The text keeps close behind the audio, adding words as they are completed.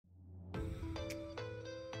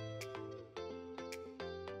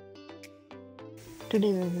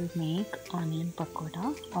Today we will make onion pakoda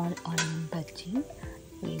or onion bhaji.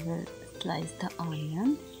 We will slice the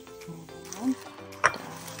onion and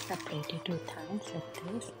separate it with hands like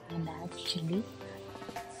this and add chilli,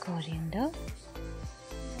 coriander,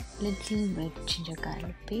 little bit ginger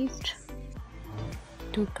garlic paste,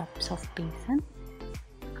 2 cups of besan,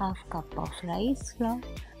 half cup of rice flour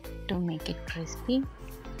to make it crispy.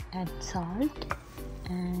 Add salt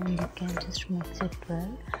and you can just mix it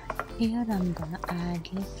well. Here I'm gonna add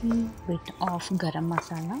little bit of garam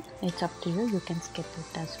masala. It's up to you, you can skip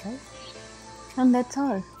it as well. And that's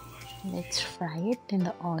all. Let's fry it in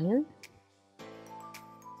the oil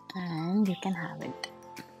and you can have it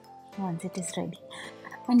once it is ready.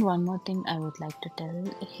 And one more thing I would like to tell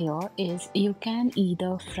here is you can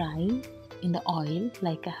either fry in the oil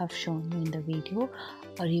like I have shown you in the video,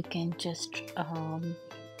 or you can just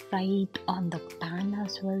fry it on the pan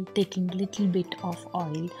as well, taking little bit of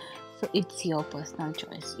oil. So it's your personal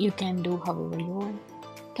choice, you can do however you want.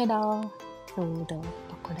 Ta-da! So the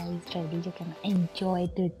pakoda is ready, you can enjoy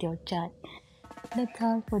it with your chat. That's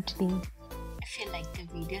all for today. If you like the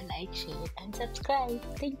video, like, share and subscribe.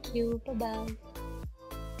 Thank you. Bye bye.